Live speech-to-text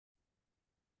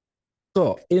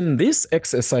So in this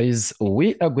exercise,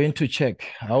 we are going to check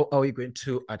how are we going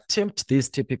to attempt these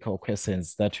typical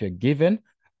questions that we're given.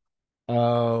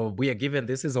 We are given,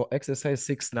 this is our exercise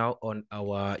 6 now on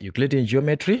our Euclidean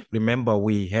geometry. Remember,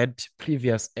 we had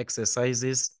previous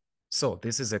exercises. So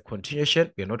this is a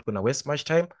continuation. We're not going to waste much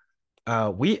time.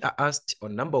 We are asked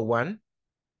on number 1,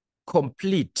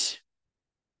 complete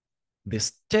the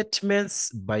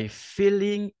statements by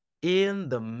filling in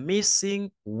the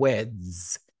missing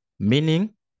words,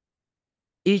 meaning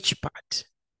each part,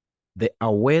 there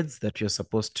are words that you're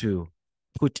supposed to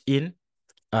put in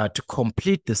to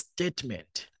complete the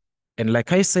statement. And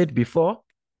like I said before,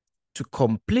 to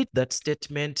complete that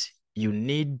statement, you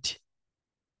need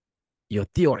your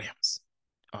theorems.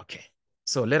 Okay,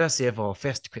 so let us have our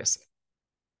first question.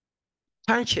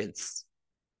 Tangents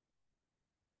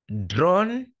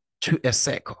drawn to a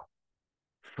circle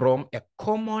from a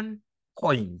common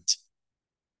point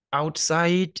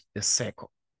outside the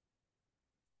circle.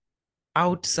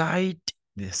 Outside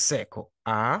the circle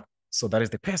are, so that is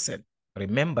the question.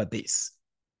 Remember this.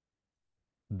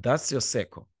 That's your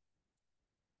circle.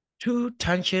 2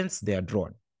 tangents, they are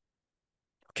drawn.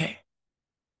 Okay.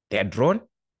 They are drawn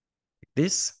like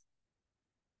this.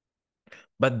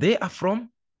 But they are from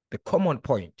the common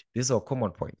point. This is our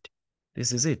common point.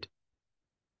 This is it.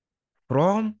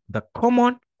 From the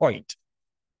common point.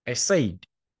 I said,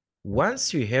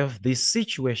 once you have this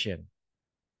situation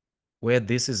where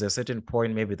this is a certain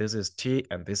point, maybe this is T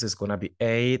and this is going to be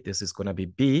A, this is going to be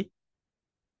B,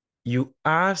 you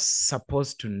are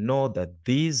supposed to know that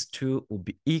these two will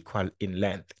be equal in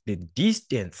length. The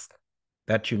distance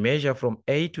that you measure from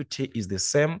A to T is the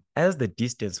same as the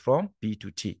distance from B to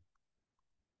T.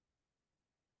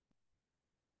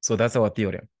 So that's our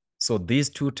theorem. So these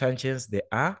 2 tangents, they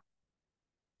are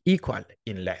equal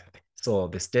in length. So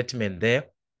the statement there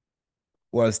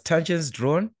was tangents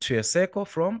drawn to a circle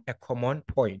from a common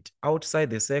point outside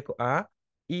the circle are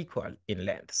equal in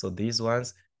length. So these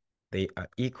ones, they are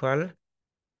equal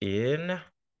in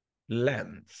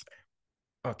length.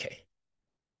 Okay.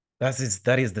 That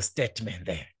is the statement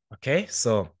there. Okay.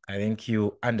 So I think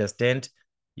you understand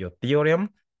your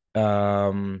theorem.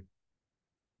 That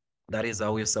is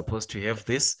how we're supposed to have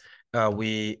this.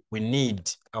 We need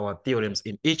our theorems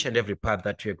in each and every part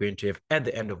that we're going to have at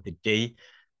the end of the day.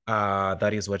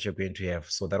 That is what you're going to have.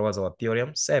 So that was our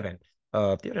theorem 7.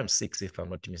 Theorem 6, if I'm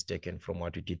not mistaken, from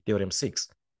what we did. Theorem 6.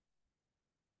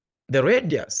 The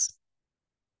radius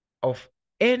of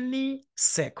any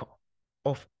circle,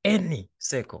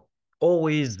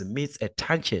 always meets a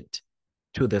tangent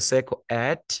to the circle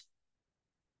at,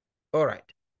 all right,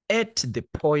 at the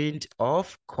point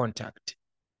of contact.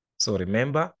 So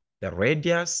remember, the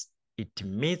radius, it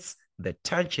meets the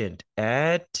tangent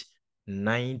at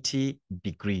 90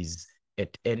 degrees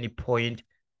at any point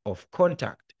of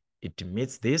contact. It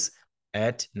meets this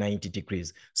at 90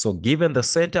 degrees. So given the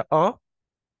center O,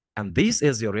 and this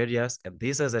is your radius, and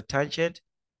this is a tangent,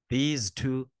 these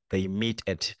two, they meet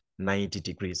at 90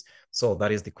 degrees. So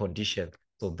that is the condition.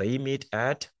 So they meet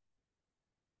at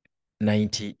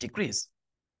 90 degrees.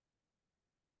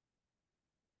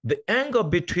 The angle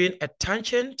between a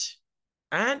tangent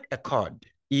and a chord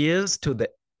is to the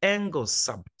angle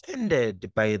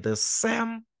subtended by the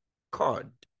same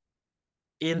chord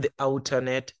in the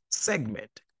alternate segment.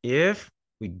 If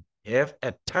we have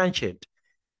a tangent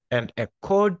and a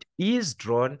chord is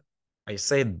drawn, I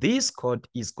say this chord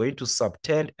is going to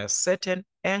subtend a certain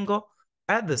angle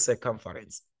at the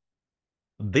circumference.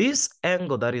 This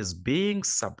angle that is being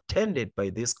subtended by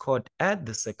this chord at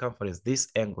the circumference, this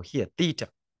angle here, theta,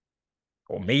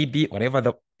 or maybe whatever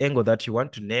the angle that you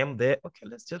want to name there. Okay,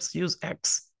 let's just use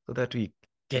X so that we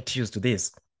get used to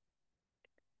this.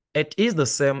 It is the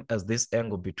same as this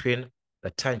angle between the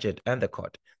tangent and the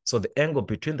chord. So the angle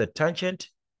between the tangent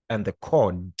and the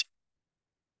chord.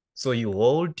 So you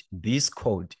hold this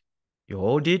chord. You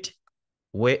hold it.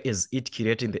 Where is it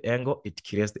creating the angle? It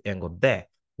creates the angle there.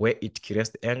 Where it creates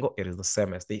the angle, it is the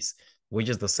same as this, which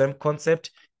is the same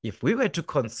concept. If we were to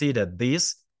consider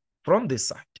this from this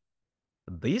side,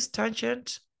 this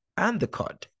tangent and the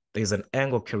chord, there's an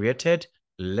angle created.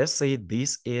 Let's say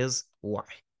this is Y.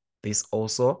 This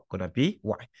also gonna be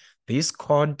Y. This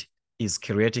chord is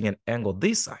creating an angle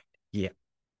this side here.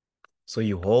 So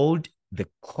you hold the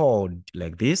chord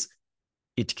like this.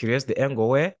 It creates the angle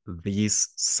where? This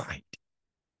side.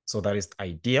 So that is the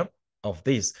idea of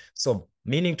this. So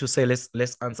meaning to say,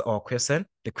 let's answer our question.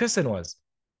 The question was,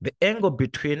 the angle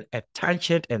between a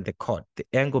tangent and the chord, the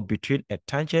angle between a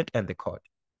tangent and the chord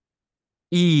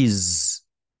is,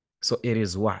 so it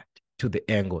is what? To the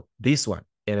angle. This one,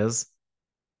 it is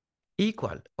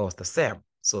equal or the same.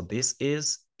 So this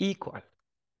is equal.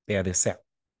 They are the same.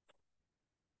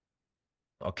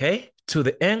 Okay? To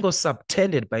the angle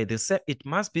subtended by the same, it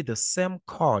must be the same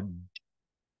chord.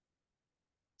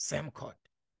 Same chord,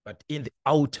 but in the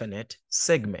alternate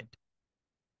segment.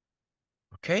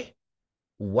 Okay?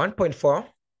 1.4.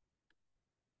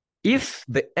 If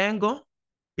the angle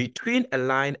between a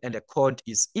line and a chord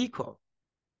is equal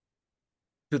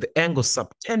to the angle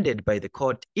subtended by the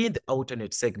chord in the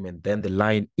alternate segment, then the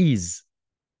line is.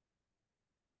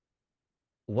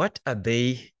 What are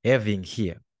they having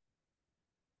here?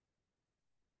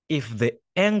 If the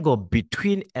angle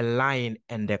between a line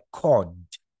and a chord,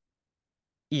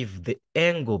 if the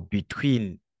angle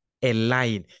between a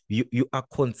line, you are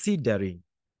considering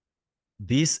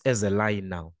this as a line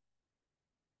now.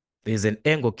 There's an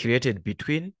angle created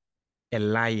between a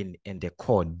line and a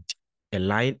chord. A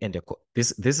line and a chord.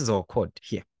 This is our chord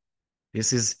here.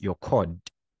 This is your chord.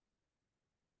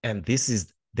 And this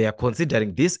is, they are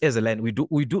considering this as a line. We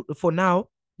do for now,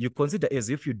 you consider as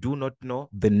if you do not know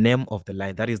the name of the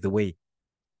line. That is the way.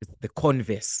 It's the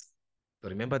converse. So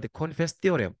remember the converse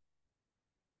theorem.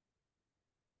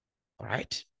 All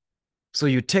right. So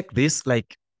you take this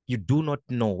like you do not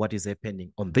know what is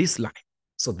happening on this line.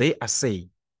 So they are saying,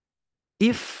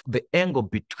 if the angle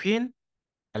between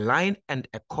a line and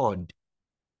a chord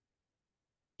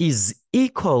is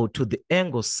equal to the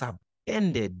angle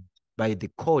subtended by the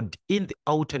chord in the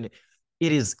alternate,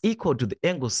 it is equal to the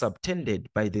angle subtended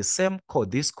by the same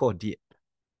chord, this chord here,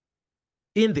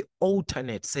 in the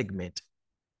alternate segment,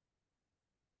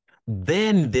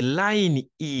 then the line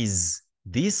is,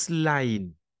 this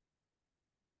line,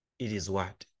 it is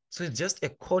what? So it's just a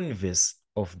converse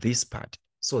of this part.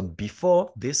 So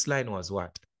before, this line was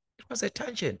what? It was a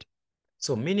tangent.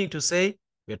 So meaning to say,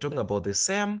 we're talking about the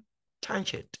same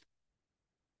tangent.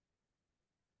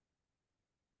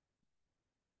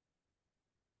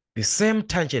 The same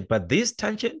tangent, but this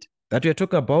tangent that we're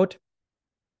talking about,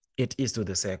 it is to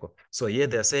the circle. So here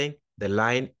they're saying the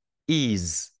line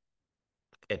is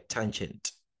a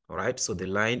tangent. All right, so the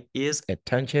line is a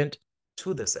tangent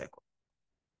to the circle.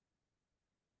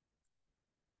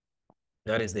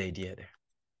 That is the idea there.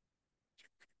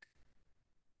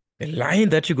 The line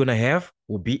that you're going to have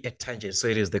will be a tangent. So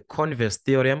it is the converse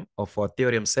theorem of our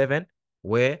theorem 7,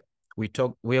 where we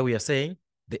are saying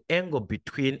the angle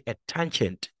between a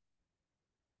tangent,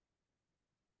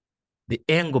 the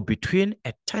angle between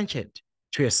a tangent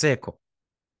to a circle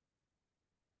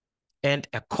and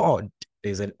a chord,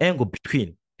 there's an angle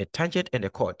between a tangent and a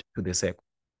chord to the circle,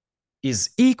 is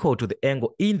equal to the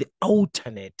angle in the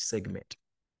alternate segment.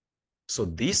 So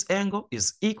this angle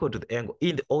is equal to the angle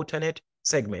in the alternate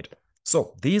segment.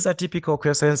 So these are typical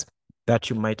questions that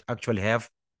you might actually have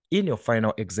in your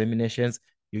final examinations.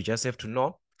 You just have to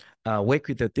know, work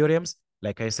with the theorems,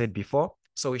 like I said before.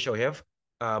 So we shall have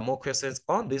more questions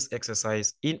on this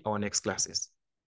exercise in our next classes.